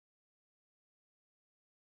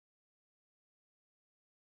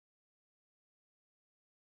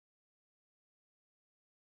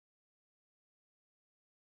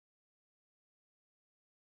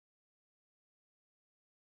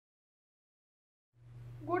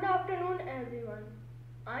everyone.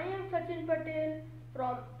 I am Sachin Patel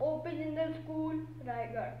from OP Jindal School,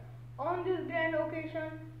 Raigarh. On this grand occasion,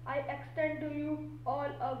 I extend to you all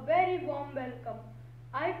a very warm welcome.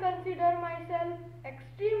 I consider myself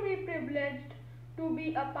extremely privileged to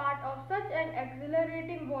be a part of such an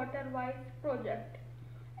exhilarating Waterwise project.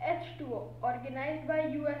 H2O, organized by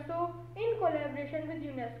USO in collaboration with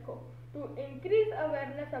UNESCO to increase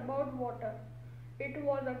awareness about water. It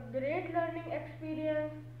was a great learning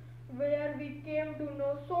experience where we came to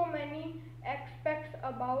know so many aspects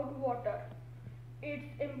about water, its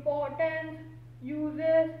importance,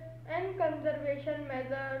 uses, and conservation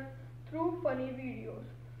measures through funny videos.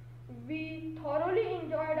 We thoroughly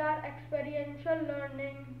enjoyed our experiential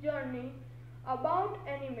learning journey about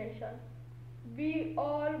animation. We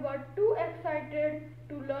all were too excited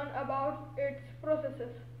to learn about its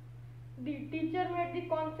processes. The teacher made the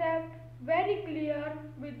concept very clear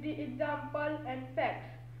with the example and facts.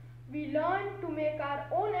 We learned to make our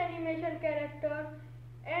own animation character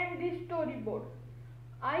and the storyboard.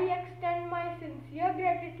 I extend my sincere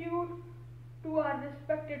gratitude to our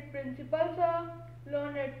respected principal sir,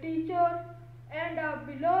 learned teacher, and our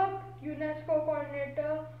beloved UNESCO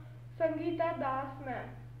coordinator Sangeeta Das ma'am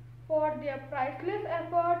for their priceless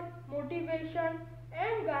effort, motivation,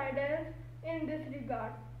 and guidance in this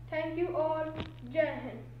regard. Thank you all. Jai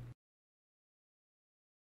Hind.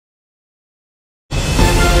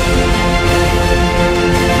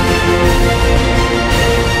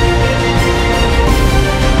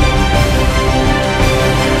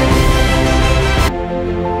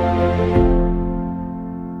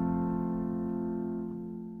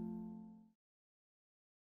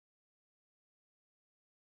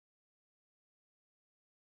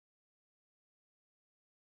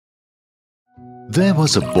 There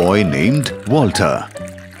was a boy named Walter.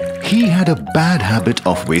 He had a bad habit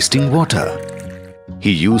of wasting water.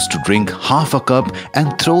 He used to drink half a cup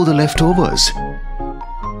and throw the leftovers.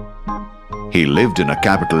 He lived in a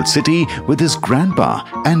capital city with his grandpa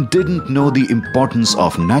and didn't know the importance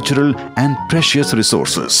of natural and precious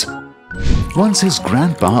resources. Once his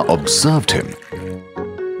grandpa observed him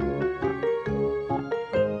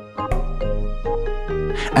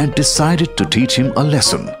and decided to teach him a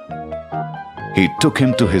lesson. He took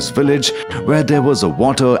him to his village where there was a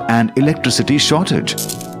water and electricity shortage.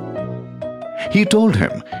 He told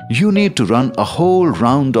him, "You need to run a whole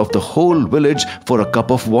round of the whole village for a cup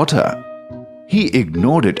of water." He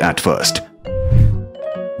ignored it at first.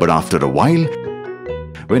 But after a while,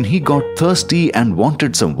 when he got thirsty and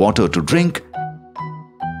wanted some water to drink,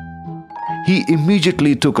 he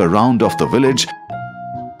immediately took a round of the village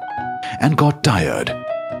and got tired.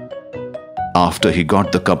 After he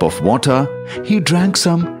got the cup of water, he drank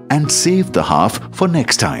some and saved the half for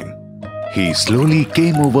next time. He slowly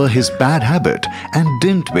came over his bad habit and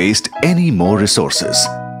didn't waste any more resources.